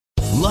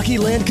Lucky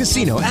Land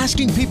Casino,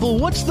 asking people,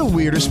 what's the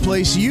weirdest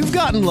place you've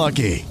gotten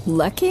lucky?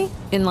 Lucky?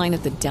 In line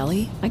at the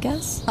deli, I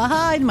guess?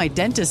 Aha, in my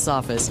dentist's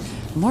office.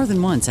 More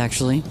than once,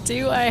 actually.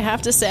 Do I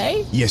have to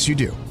say? Yes, you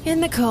do. In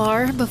the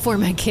car before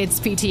my kids'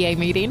 PTA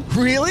meeting.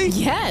 Really?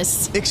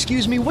 Yes.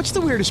 Excuse me, what's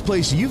the weirdest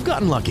place you've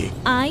gotten lucky?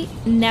 I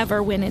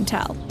never win and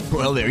tell.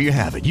 Well, there you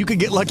have it. You can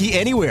get lucky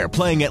anywhere,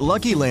 playing at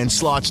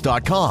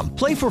LuckyLandSlots.com.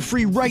 Play for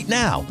free right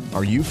now.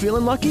 Are you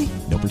feeling lucky?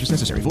 No purchase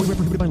necessary. Void where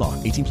prohibited by law.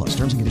 18 plus.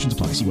 Terms and conditions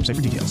apply. See website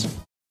for details.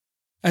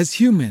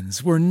 As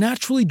humans, we're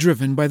naturally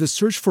driven by the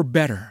search for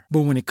better.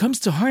 But when it comes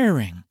to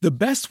hiring, the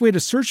best way to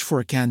search for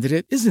a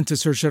candidate isn't to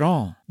search at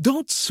all.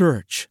 Don't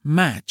search,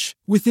 match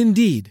with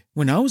Indeed.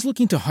 When I was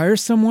looking to hire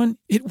someone,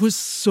 it was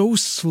so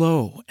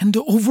slow and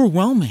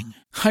overwhelming.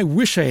 I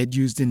wish I had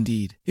used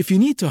Indeed. If you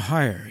need to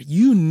hire,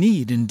 you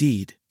need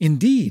Indeed.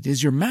 Indeed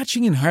is your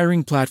matching and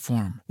hiring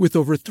platform with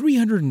over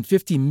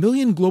 350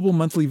 million global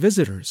monthly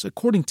visitors,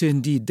 according to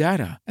Indeed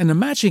data, and a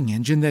matching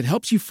engine that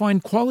helps you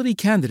find quality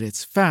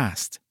candidates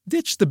fast.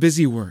 Ditch the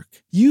busy work.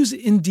 Use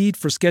Indeed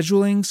for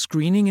scheduling,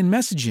 screening, and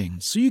messaging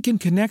so you can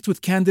connect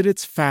with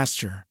candidates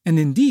faster. And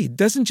Indeed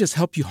doesn't just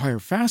help you hire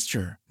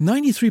faster.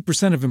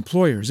 93% of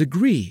employers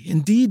agree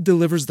Indeed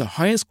delivers the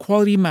highest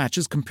quality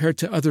matches compared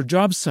to other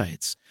job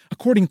sites,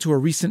 according to a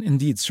recent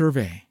Indeed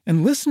survey.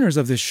 And listeners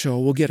of this show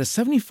will get a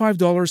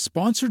 $75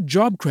 sponsored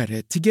job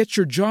credit to get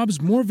your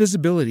jobs more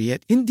visibility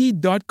at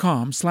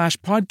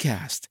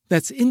Indeed.com/podcast.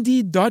 That's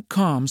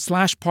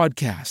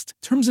Indeed.com/podcast.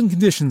 Terms and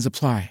conditions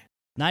apply.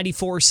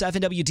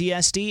 94.7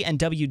 WDSD and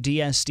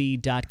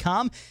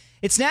WDSD.com.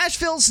 It's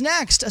Nashville's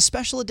Next, a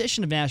special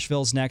edition of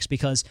Nashville's Next,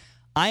 because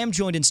I am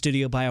joined in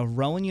studio by a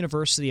Rowan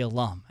University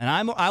alum. And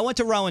I went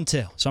to Rowan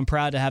too, so I'm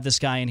proud to have this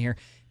guy in here.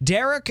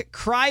 Derek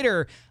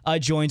Kreider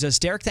joins us.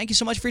 Derek, thank you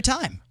so much for your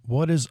time.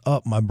 What is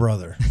up, my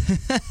brother?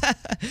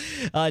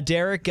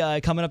 Derek,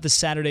 coming up this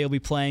Saturday, will be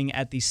playing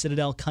at the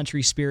Citadel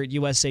Country Spirit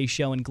USA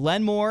show in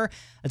Glenmore.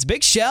 It's a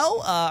big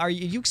show. Are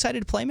you excited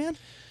to play, man?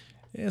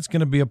 It's going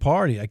to be a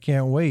party. I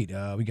can't wait.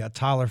 We got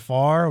Tyler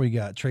Farr. We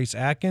got Trace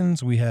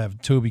Atkins. We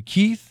have Toby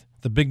Keith,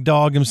 the big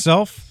dog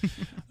himself.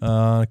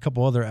 A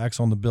couple other acts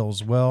on the bill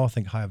as well. I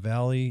think High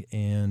Valley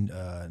and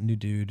new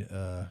dude,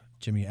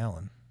 Jimmy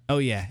Allen. Oh,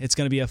 yeah. It's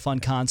going to be a fun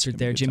concert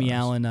there. Jimmy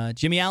Allen.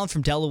 Jimmy Allen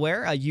from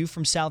Delaware, you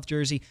from South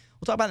Jersey.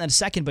 We'll talk about that in a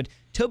second, but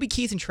Toby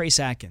Keith and Trace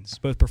Atkins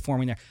both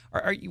performing there.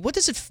 What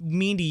does it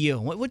mean to you?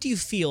 What do you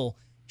feel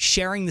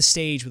sharing the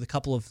stage with a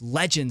couple of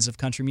legends of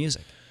country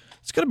music?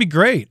 It's going to be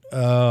great.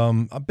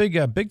 A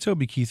big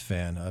Toby Keith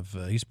fan.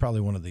 He's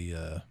probably one of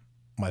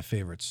my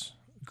favorites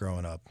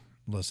growing up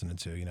listening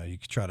to. You know, you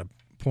could try to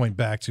point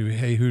back to,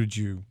 hey, who did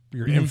your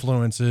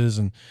influences?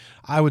 And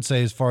I would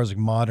say as far as like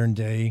modern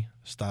day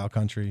style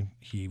country,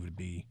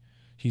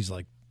 he's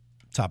like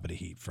top of the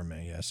heap for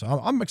me. Yeah, so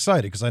I'm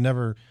excited because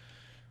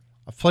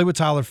I've played with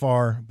Tyler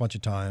Farr a bunch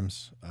of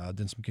times,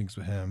 did some gigs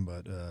with him,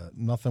 but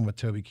nothing with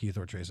Toby Keith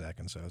or Trace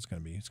Atkins. So it's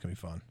gonna be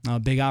fun. A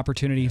big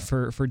opportunity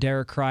for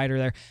Derek Kreider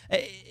there.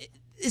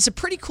 It's a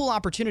pretty cool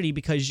opportunity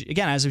because,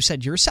 again, as we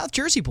said, you're a South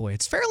Jersey boy.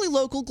 It's fairly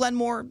local,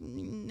 Glenmore,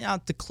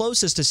 not the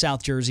closest to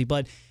South Jersey,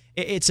 but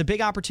it's a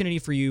big opportunity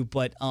for you.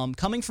 But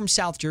coming from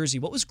South Jersey,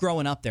 what was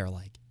growing up there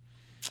like?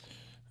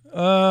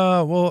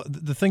 Well,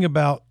 the thing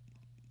about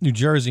New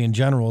Jersey in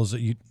general is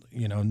that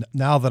you know,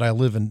 now that I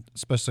live in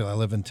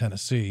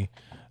Tennessee,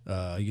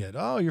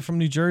 you're from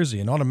New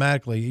Jersey, and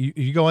automatically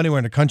you go anywhere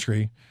in the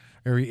country,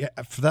 or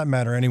for that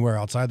matter, anywhere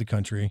outside the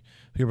country,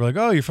 people are like,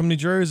 oh, you're from New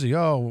Jersey.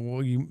 Oh,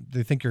 well,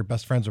 they think you're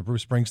best friends with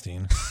Bruce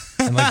Springsteen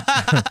and like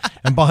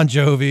and Bon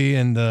Jovi,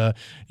 and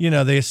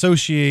they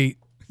associate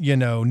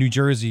New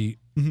Jersey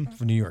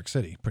for New York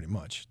City, pretty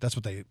much. That's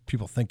what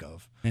people think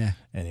of. Yeah.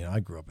 And I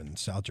grew up in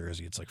South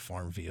Jersey. It's like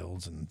farm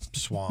fields and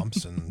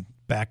swamps and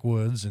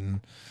backwoods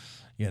and.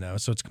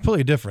 So it's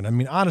completely different. I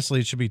mean, honestly,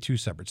 it should be two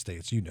separate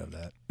states. You know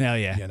that. Oh,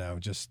 yeah.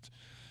 Just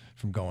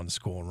from going to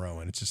school in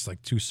Rowan, it's just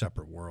like two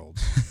separate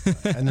worlds.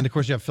 And then, of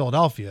course, you have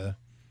Philadelphia,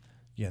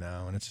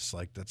 and it's just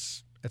like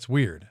it's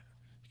weird.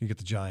 You get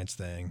the Giants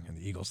thing and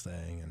the Eagles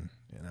thing, and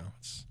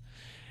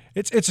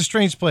it's a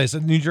strange place.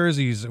 New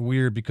Jersey is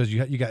weird because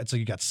you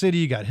got city,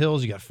 you got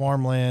hills, you got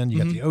farmland, you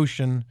got the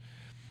ocean.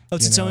 Oh,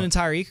 it's its own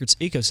entire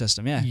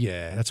ecosystem. Yeah.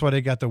 Yeah, that's why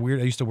they got the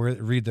weird. I used to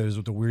read those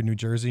with the Weird New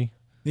Jersey.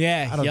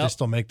 Yeah, I don't know if they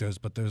still make those,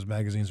 but those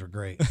magazines were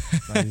great.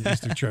 I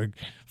used to try to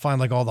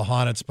find like all the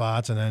haunted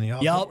spots, and then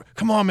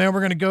come on, man,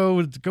 we're gonna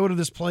go to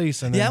this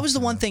place. And that was the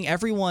one thing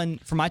everyone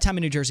from my time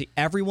in New Jersey,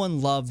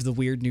 everyone loved the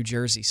Weird New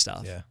Jersey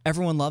stuff. Yeah,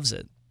 everyone loves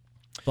it.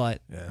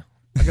 But yeah,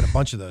 I got a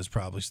bunch of those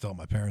probably still at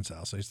my parents'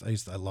 house.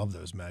 I love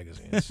those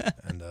magazines,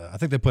 and I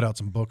think they put out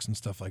some books and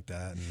stuff like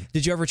that. And,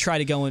 did you ever try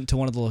to go into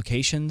one of the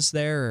locations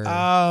there?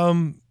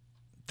 Or?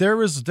 There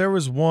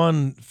was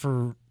one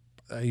for.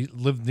 I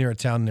lived near a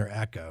town near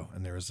Echo,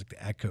 and there was like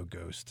the Echo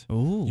ghost.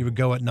 Ooh. You would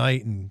go at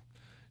night and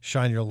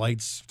shine your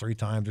lights 3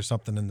 times or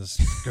something, and this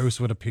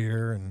ghost would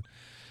appear. And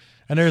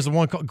And there's the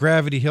one called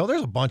Gravity Hill.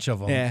 There's a bunch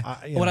of them. Yeah.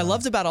 What I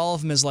loved about all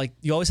of them is like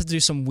you always have to do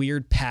some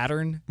weird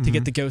pattern to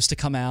get the ghost to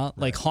come out.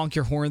 Like honk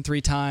your horn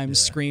 3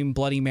 times, scream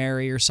Bloody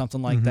Mary or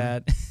something like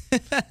that.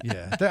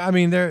 Yeah.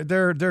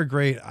 They're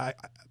great.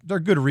 They're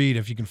a good read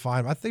if you can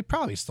find them. They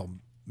probably still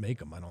make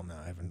them. I don't know.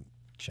 I haven't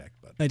checked,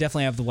 but they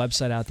definitely have the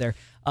website out there.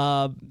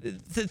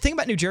 The thing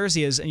about New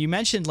Jersey is, and you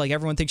mentioned like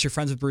everyone thinks you're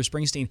friends with Bruce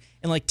Springsteen.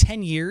 In like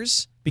 10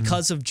 years,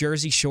 because of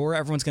Jersey Shore,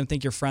 everyone's going to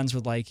think you're friends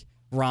with like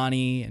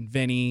Ronnie and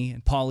Vinny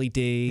and Pauly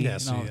D. Yeah,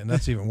 and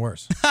that's even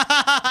worse.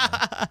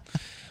 Well,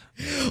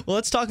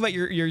 let's talk about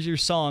your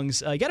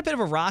songs. You got a bit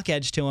of a rock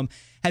edge to them.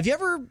 Have you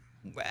ever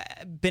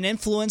been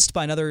influenced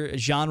by another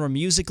genre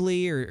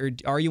musically, or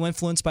are you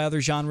influenced by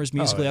other genres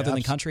musically other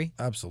than country?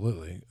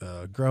 Absolutely.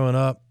 Growing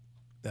up,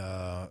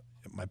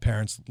 my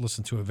parents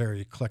listened to a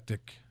very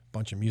eclectic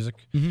bunch of music.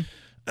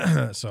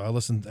 So I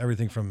listened to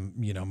everything from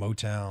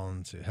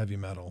Motown to heavy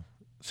metal.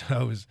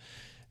 So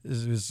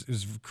it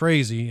was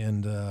crazy,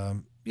 and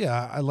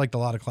I liked a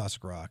lot of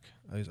classic rock.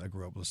 I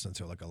grew up listening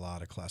to like a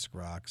lot of classic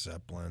rock,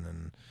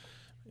 Zeppelin,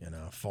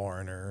 and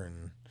Foreigner,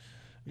 and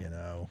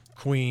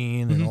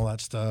Queen, and all that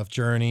stuff,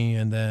 Journey,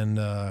 and then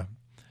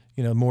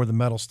more of the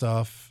metal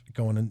stuff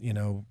going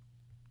in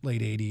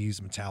late '80s,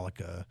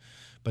 Metallica.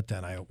 But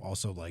then I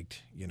also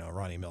liked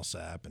Ronnie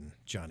Millsap and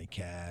Johnny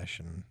Cash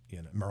and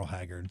Merle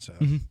Haggard. So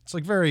it's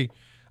like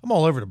I'm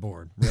all over the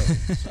board, really.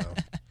 So.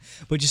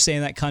 Would you say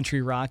in that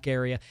country rock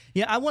area?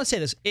 Yeah, I want to say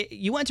this.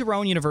 You went to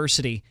Rowan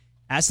University,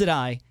 as did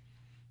I.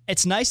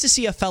 It's nice to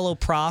see a fellow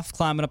prof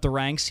climbing up the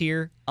ranks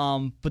here.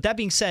 But that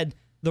being said,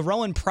 the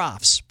Rowan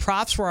profs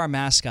were our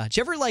mascot. Did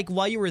you ever, like,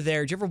 while you were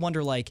there, did you ever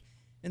wonder, like,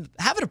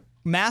 having a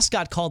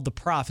mascot called the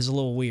prof is a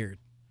little weird?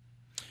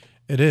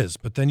 It is,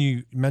 but then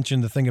you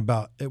mentioned the thing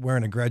about it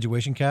wearing a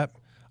graduation cap.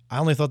 I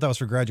only thought that was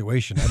for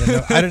graduation. I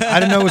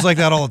didn't know it was like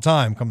that all the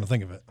time. Come to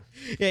think of it.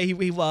 Yeah,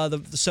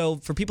 so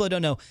for people that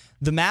don't know,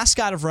 the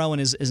mascot of Rowan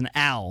is an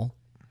owl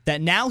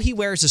that now he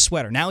wears a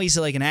sweater. Now he's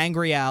like an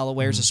angry owl that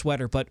wears a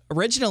sweater. But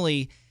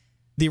originally,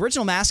 the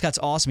original mascot's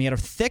awesome. He had a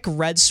thick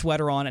red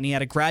sweater on and he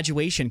had a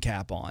graduation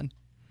cap on.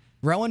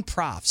 Rowan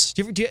profs.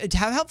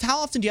 How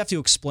often do you have to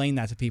explain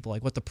that to people,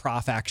 like what the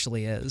prof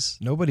actually is?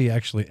 Nobody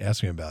actually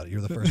asked me about it.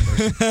 You're the first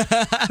person.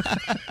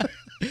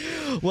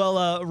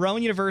 Well,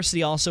 Rowan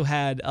University also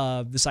had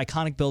this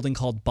iconic building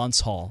called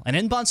Bunce Hall. And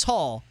in Bunce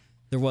Hall,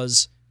 there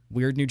was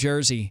Weird New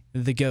Jersey,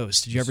 the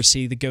ghost. Did you ever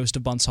see the ghost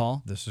of Bunce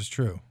Hall? This is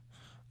true.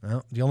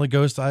 Well, the only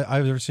ghosts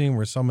I've ever seen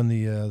were some in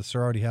the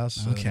sorority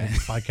house. Okay.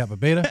 Phi Kappa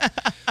Beta.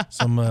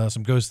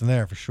 some ghosts in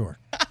there for sure.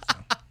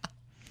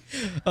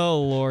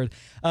 Oh, Lord.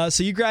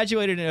 So you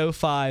graduated in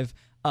 2005.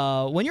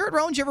 When you're at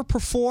Rowan, did you ever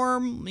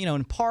perform,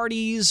 in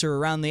parties or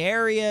around the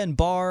area in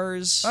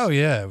bars? Oh,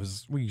 yeah.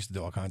 We used to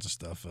do all kinds of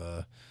stuff.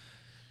 A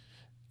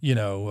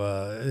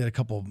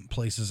couple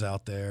places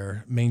out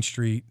there, Main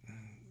Street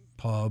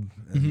pub,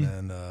 and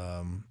then,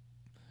 a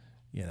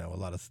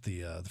lot of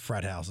the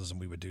frat houses, and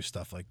we would do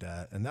stuff like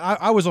that. And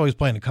I was always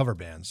playing in cover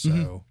bands,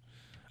 so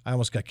I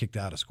almost got kicked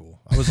out of school.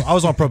 I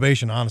was on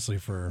probation, honestly,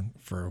 for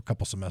a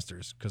couple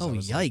semesters because I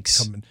was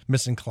yikes.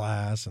 Missing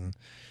class. And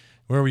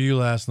where were you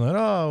last night?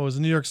 Oh, I was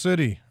in New York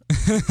City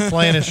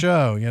playing a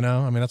show.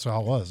 I mean, that's how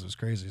it was. It was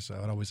crazy. So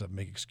I'd always have to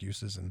make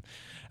excuses. And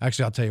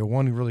actually, I'll tell you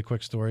one really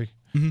quick story.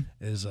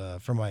 Is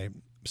from my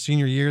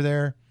senior year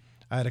there,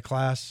 I had a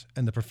class,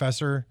 and the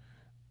professor,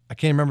 I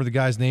can't remember the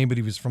guy's name, but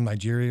he was from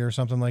Nigeria or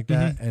something like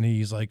that. And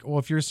he's like, "Oh,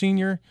 if you're a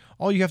senior,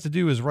 all you have to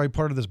do is write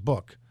part of this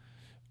book,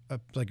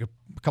 like a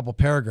couple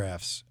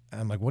paragraphs."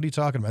 And I'm like, "What are you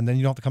talking about?" And then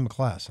you don't have to come to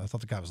class. I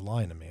thought the guy was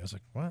lying to me. I was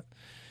like, "What?"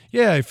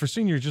 Yeah, for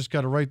seniors, you just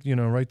got to write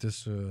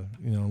this,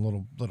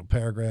 little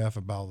paragraph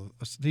about.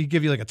 He'd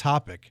give you like a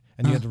topic,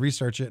 and you had to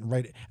research it and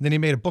write it. And then he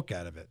made a book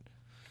out of it.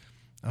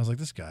 I was like,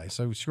 this guy.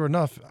 So sure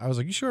enough, I was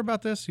like, "You sure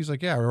about this?" He's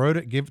like, "Yeah, I wrote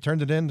it,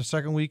 turned it in the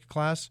second week of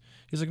class."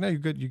 He's like, "No, you're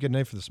good. You get an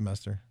A for the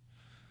semester."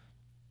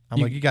 I'm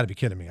like, you got to be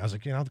kidding me. I was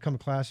like, I have to come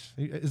to class.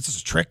 Is this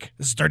a trick?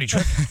 This is a dirty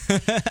trick.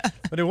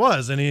 But it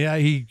was, and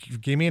he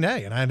gave me an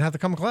A, and I didn't have to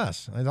come to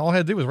class. All I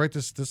had to do was write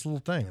this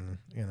little thing,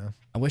 and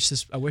I wish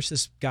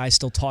this guy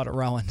still taught at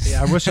Rowan.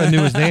 Yeah, I wish I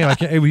knew his name. I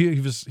can't.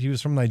 He was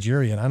from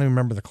Nigeria, and I don't even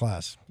remember the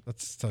class.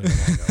 Let's tell you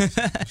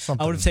what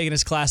I would have taken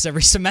his class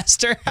every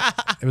semester.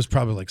 It was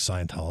probably like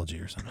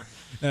Scientology or something.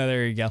 Oh,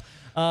 there you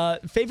go.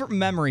 Favorite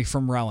memory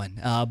from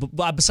Rowan,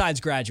 besides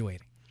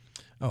graduating?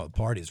 Oh, the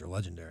parties are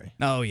legendary.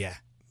 Oh yeah.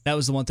 That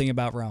was the one thing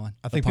about Rowan.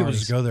 I think people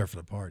just go there for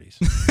the parties.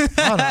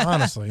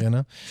 Honestly,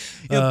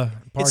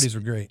 parties were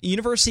great.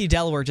 University of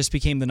Delaware just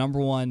became the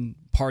 #1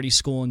 party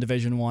school in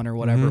Division I or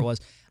whatever it was.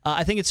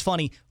 I think it's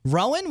funny.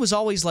 Rowan was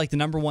always like the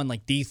 #1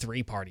 like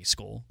D3 party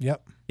school.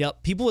 Yep.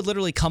 People would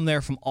literally come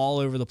there from all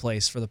over the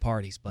place for the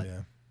parties. But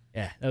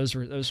yeah, those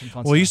were some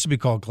fun. Well, it used to be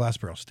called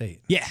Glassboro State.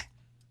 Yeah.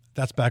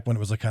 That's back when it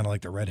was like kind of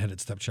like the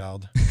redheaded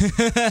stepchild.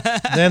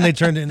 Then they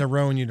turned it into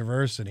Rowan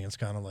University. It's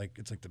kind of like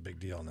it's like the big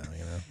deal now,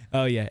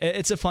 Oh yeah,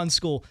 it's a fun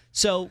school.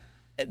 So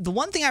the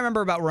one thing I remember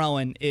about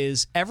Rowan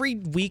is every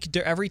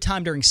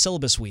time during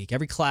syllabus week,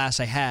 every class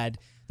I had,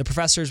 the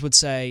professors would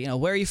say,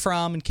 where are you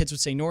from? And kids would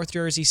say North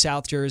Jersey,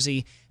 South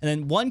Jersey. And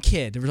then one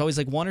kid, there was always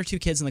like one or two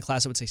kids in the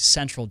class that would say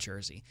Central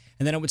Jersey.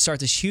 And then it would start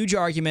this huge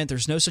argument.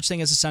 There's no such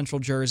thing as a Central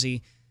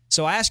Jersey.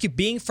 So I ask you,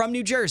 being from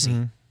New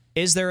Jersey,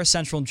 is there a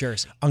Central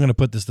Jersey? I'm going to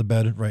put this to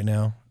bed right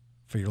now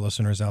for your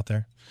listeners out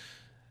there.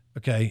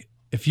 Okay,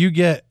 if you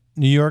get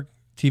New York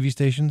TV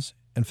stations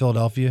and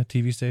Philadelphia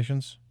TV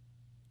stations,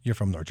 you're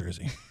from North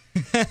Jersey.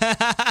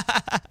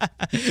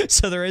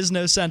 So there is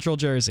no Central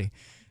Jersey.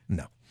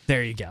 No.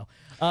 There you go.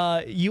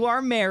 You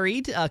are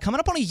married, coming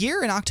up on a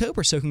year in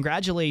October, so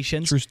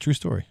congratulations. True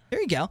story.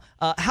 There you go.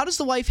 How does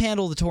the wife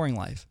handle the touring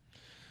life?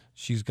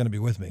 She's going to be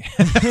with me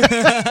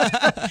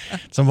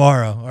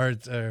tomorrow.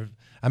 Or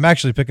I'm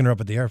actually picking her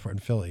up at the airport in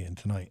Philly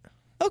tonight.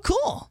 Oh,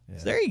 cool. Yeah.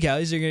 So there you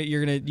go. So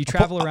you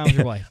travel around with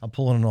your wife. I'm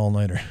pulling an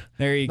all-nighter.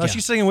 There you go. No,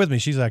 she's singing with me.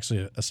 She's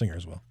actually a singer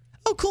as well.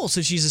 Oh, cool.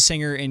 So she's a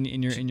singer in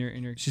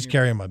your. She's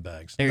carrying my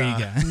bags. There you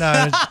go.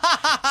 No,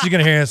 she's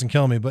gonna hear this and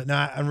kill me. But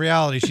in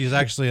reality, she's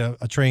actually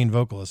a trained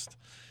vocalist,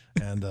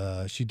 and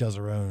she does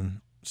her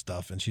own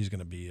stuff. And she's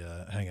gonna be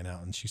hanging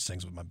out, and she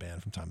sings with my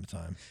band from time to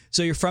time.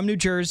 So you're from New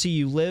Jersey.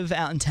 You live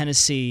out in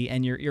Tennessee,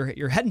 and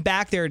you're heading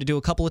back there to do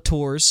a couple of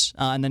tours,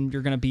 and then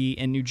you're gonna be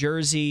in New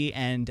Jersey.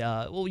 And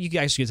you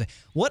guys can say,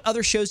 what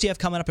other shows do you have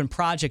coming up, and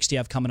projects do you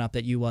have coming up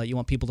that you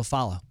want people to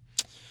follow?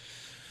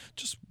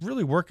 Just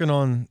really working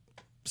on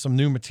some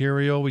new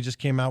material. We just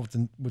came out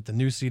with the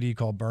new CD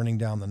called Burning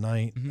Down the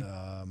Night.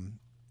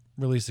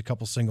 Released a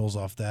couple singles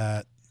off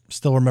that.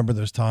 Still remember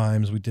those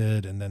times we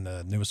did, and then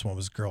the newest one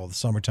was Girl of the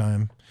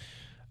Summertime.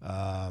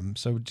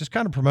 So just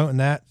kind of promoting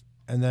that.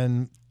 And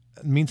then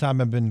in the meantime,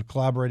 I've been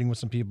collaborating with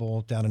some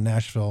people down in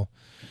Nashville,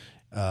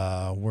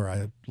 where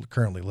I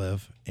currently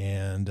live,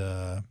 and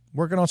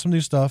working on some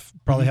new stuff.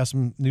 Probably have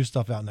some new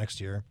stuff out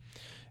next year.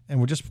 And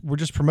we're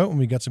just promoting.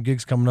 We got some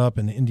gigs coming up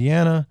in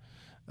Indiana,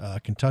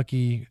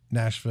 Kentucky,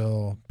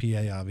 Nashville,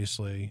 PA,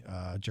 obviously,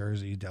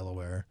 Jersey,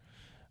 Delaware,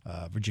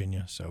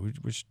 Virginia. So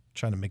we're just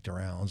trying to make the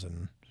rounds,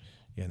 and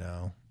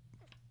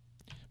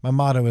my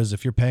motto is,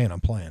 if you're paying, I'm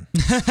playing.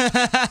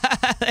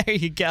 There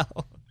you go.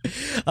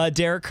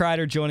 Derek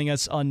Kreider joining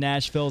us on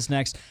Nashville's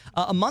Next.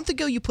 A month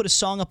ago, you put a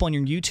song up on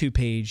your YouTube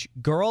page,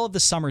 Girl of the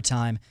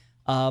Summertime.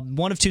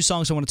 One of two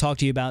songs I want to talk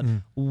to you about.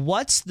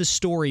 What's the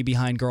story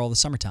behind Girl of the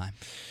Summertime?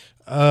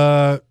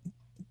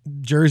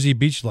 Jersey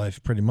beach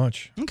life, pretty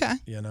much. Okay.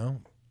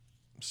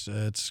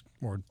 It's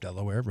more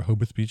Delaware,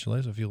 Rehoboth beach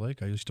life, if you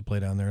like. I used to play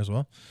down there as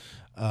well.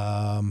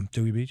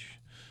 Dewey Beach.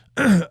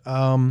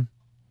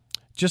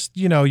 Just,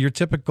 your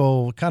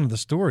typical kind of the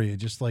story.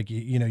 Just like,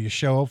 you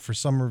show up for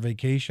summer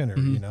vacation, or,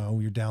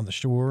 you're down the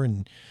shore,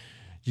 and,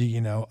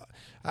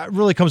 it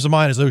really comes to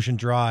mind is Ocean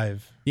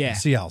Drive. Yeah.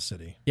 Sea Isle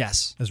City.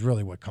 Yes. Is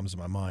really what comes to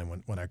my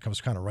mind when I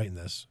was kind of writing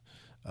this.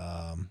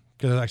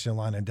 Because there's actually a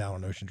line down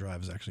on Ocean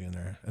Drive is actually in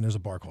there, and there's a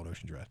bar called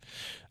Ocean Drive.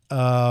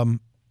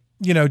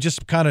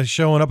 Just kind of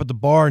showing up at the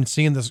bar and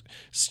seeing this.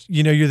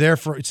 You're there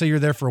for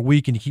a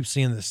week, and you keep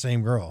seeing the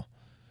same girl,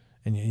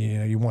 and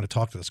you want to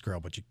talk to this girl,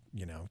 but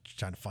you're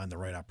trying to find the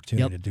right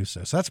opportunity to do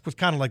so. So that's what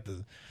kind of like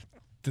the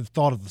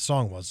thought of the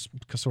song was,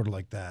 sort of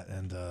like that,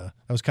 and that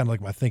was kind of like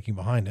my thinking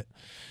behind it,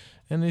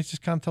 and it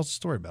just kind of tells a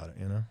story about it.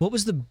 What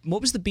was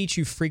the beach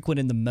you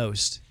frequented the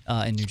most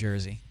in New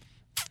Jersey?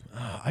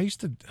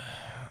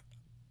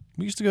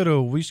 We used to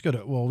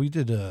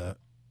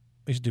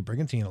do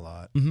Brigantine a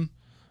lot.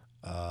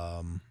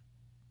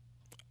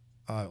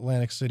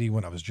 Atlantic City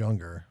when I was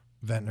younger.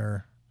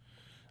 Ventnor,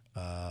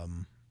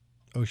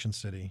 Ocean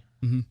City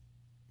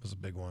was a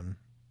big one,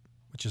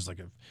 which is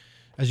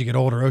as you get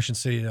older, Ocean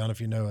City, I don't know if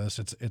you know this,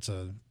 it's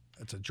a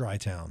dry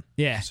town.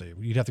 Yeah. So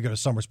you'd have to go to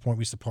Summers Point.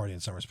 We used to party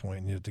in Summers Point,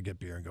 and you had to get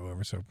beer and go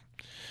over. So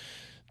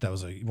that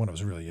was when I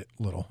was really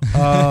little.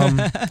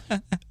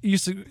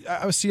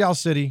 Sea Isle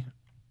City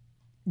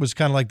was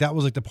kind of like, that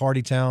was like the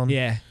party town.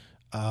 Yeah.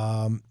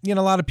 A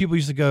lot of people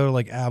used to go to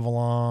like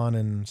Avalon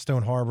and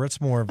Stone Harbor.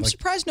 It's more of I'm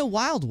surprised no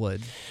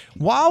Wildwood.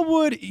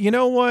 Wildwood, you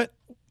know what?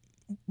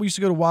 We used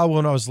to go to Wildwood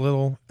when I was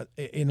little.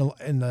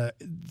 The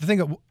thing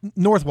of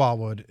North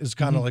Wildwood is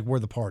kind of like where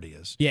the party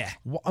is. Yeah.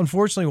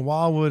 Unfortunately,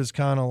 Wildwood is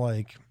kind of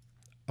like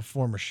a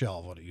former shell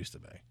of what it used to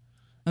be.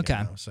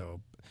 Okay.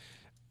 So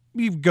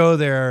we go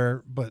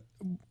there, but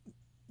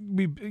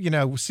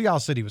Sea Isle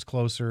City was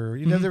closer.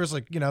 There was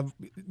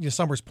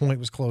Summers Point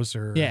was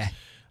closer. Yeah.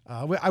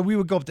 We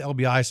would go up to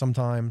LBI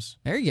sometimes.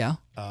 There you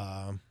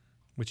go.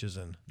 Which is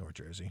in North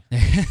Jersey.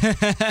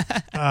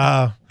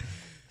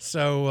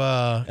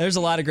 There's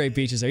a lot of great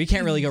beaches there. You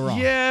can't really go wrong.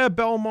 Yeah,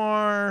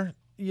 Belmar.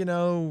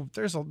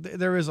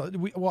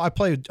 I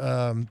played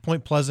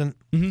Point Pleasant.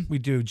 We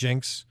do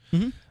Jinx. I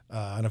don't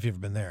know if you've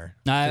ever been there.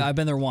 I've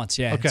been there once.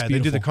 Yeah. Okay, they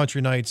do the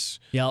country nights.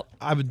 Yep.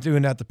 I've been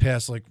doing that the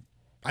past,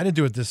 I didn't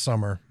do it this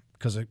summer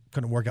because it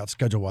couldn't work out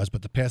schedule wise.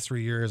 But the past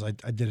 3 years, I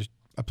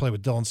played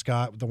with Dylan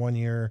Scott the 1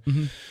 year,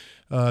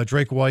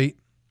 Drake White,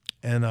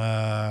 and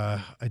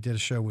I did a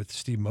show with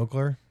Steve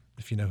Mokler,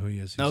 if you know who he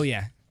is. Oh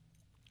yeah.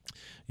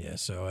 Yeah,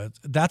 so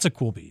that's a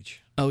cool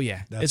beach. Oh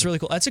yeah, it's really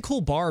cool. That's a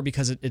cool bar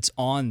because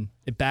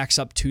it backs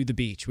up to the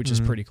beach, which is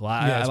pretty cool.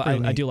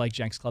 I do like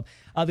Jenks Club.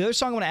 The other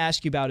song I want to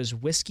ask you about is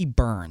Whiskey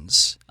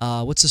Burns.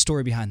 What's the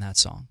story behind that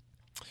song?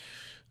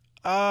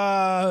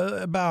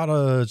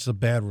 It's a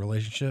bad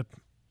relationship.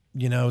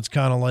 You know, it's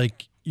kind of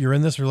like you're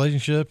in this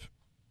relationship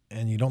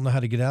and you don't know how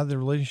to get out of the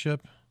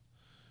relationship,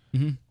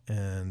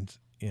 and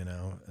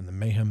the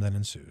mayhem that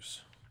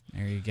ensues.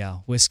 There you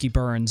go. Whiskey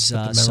Burns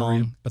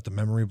song. But the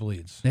memory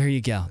bleeds. There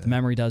you go. The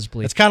memory does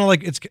bleed. It's kind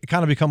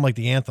of become like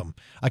the anthem.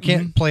 I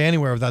can't play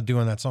anywhere without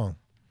doing that song.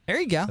 There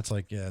you go. It's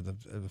like,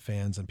 the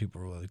fans and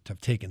people really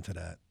have taken to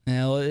that.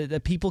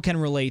 The people can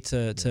relate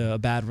to a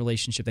bad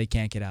relationship they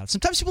can't get out of.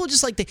 Sometimes people are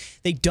just like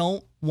they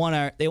don't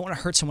want to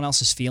hurt someone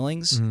else's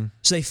feelings,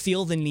 so they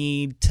feel the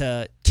need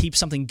to keep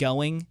something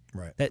going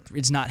that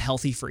is not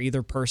healthy for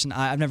either person.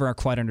 I've never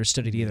quite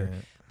understood it either.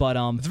 But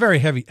it's a very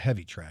heavy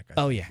track.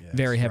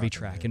 Very heavy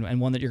track,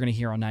 and one that you're going to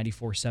hear on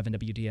 94.7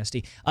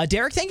 WDSD.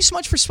 Derek, thank you so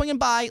much for swinging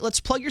by. Let's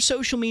plug your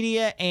social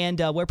media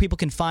and where people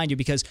can find you,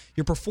 because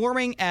you're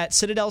performing at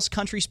Citadel's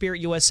Country Spirit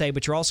USA,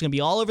 but you're also going to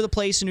be all over the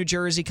place in New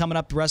Jersey coming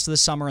up the rest of the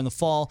summer and the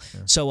fall.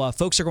 Yeah. So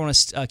folks are going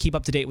to keep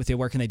up to date with you.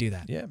 Where can they do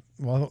that? Yeah,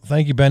 well,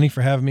 thank you, Benny,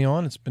 for having me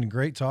on. It's been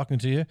great talking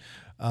to you.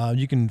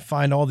 You can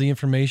find all the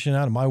information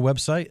out of my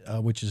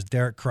website, which is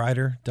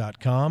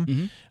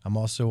DerekKreider.com. I'm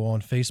also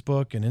on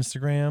Facebook and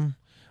Instagram.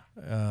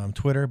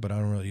 Twitter, but I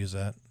don't really use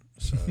that.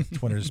 So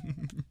Twitter's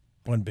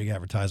one big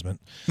advertisement.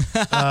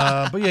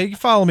 But yeah, you can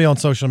follow me on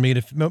social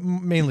media,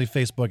 mainly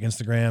Facebook,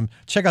 Instagram.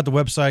 Check out the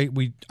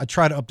website. I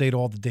try to update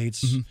all the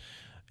dates,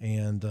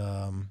 and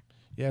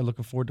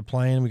looking forward to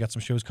playing. We got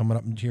some shows coming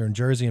up here in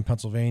Jersey and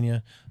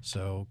Pennsylvania,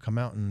 so come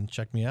out and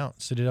check me out.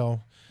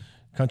 Citadel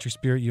Country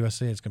Spirit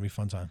USA. It's gonna be a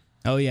fun time.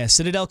 Oh, yeah.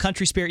 Citadel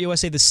Country Spirit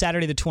USA this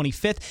Saturday the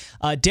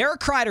 25th.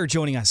 Derek Kreider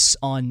joining us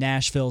on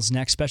Nashville's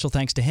Next. Special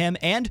thanks to him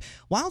and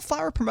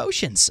Wildflower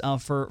Promotions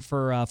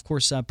for of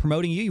course,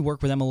 promoting you. You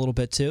work with them a little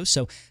bit, too.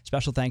 So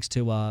special thanks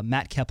to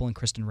Matt Keppel and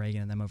Kristen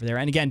Reagan and them over there.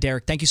 And again,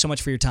 Derek, thank you so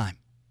much for your time.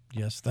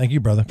 Yes. Thank you,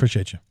 brother.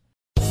 Appreciate you.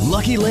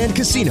 Lucky Land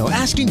Casino,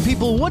 asking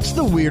people, what's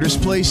the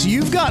weirdest place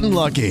you've gotten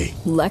lucky?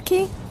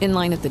 Lucky? In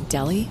line at the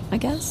deli, I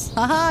guess?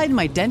 Aha, in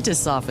my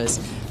dentist's office.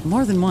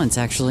 More than once,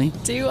 actually.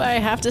 Do I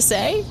have to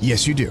say?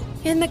 Yes, you do.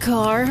 In the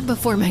car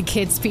before my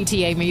kids'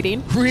 PTA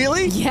meeting.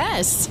 Really?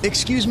 Yes.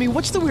 Excuse me,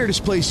 what's the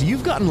weirdest place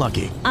you've gotten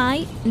lucky?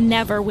 I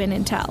never win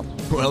and tell.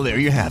 Well, there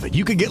you have it.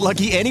 You can get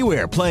lucky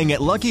anywhere, playing at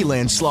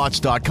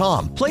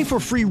LuckyLandSlots.com. Play for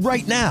free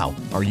right now.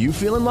 Are you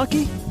feeling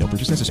lucky? No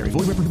purchase necessary.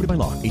 Void where prohibited by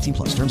law.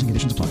 18+. Terms and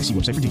conditions apply. See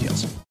website for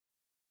details.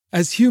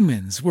 As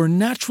humans, we're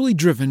naturally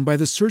driven by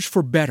the search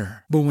for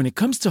better. But when it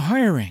comes to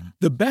hiring,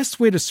 the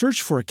best way to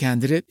search for a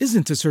candidate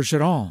isn't to search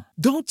at all.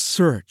 Don't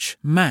search,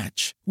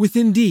 match with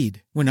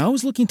Indeed. When I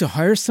was looking to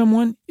hire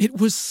someone, it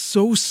was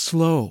so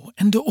slow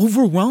and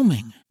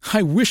overwhelming.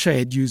 I wish I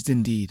had used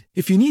Indeed.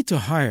 If you need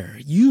to hire,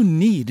 you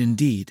need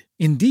Indeed.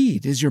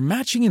 Indeed is your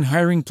matching and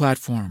hiring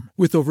platform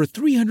with over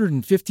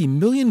 350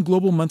 million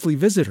global monthly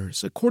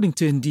visitors, according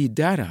to Indeed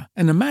data,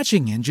 and a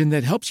matching engine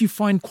that helps you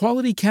find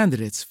quality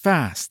candidates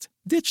fast.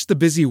 Ditch the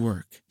busy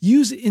work.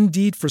 Use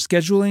Indeed for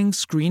scheduling,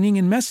 screening,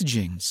 and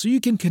messaging so you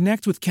can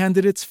connect with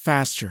candidates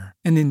faster.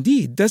 And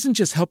Indeed doesn't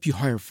just help you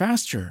hire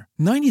faster.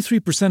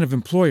 93% of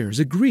employers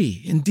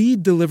agree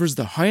Indeed delivers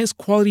the highest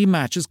quality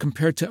matches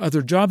compared to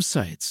other job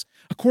sites,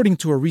 according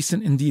to a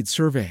recent Indeed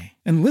survey.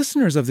 And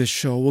listeners of this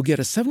show will get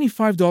a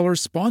 $75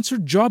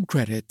 sponsored job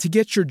credit to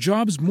get your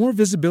jobs more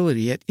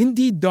visibility at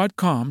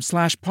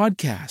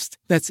Indeed.com/podcast.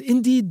 That's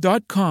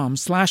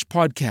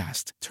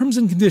Indeed.com/podcast. Terms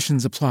and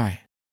conditions apply.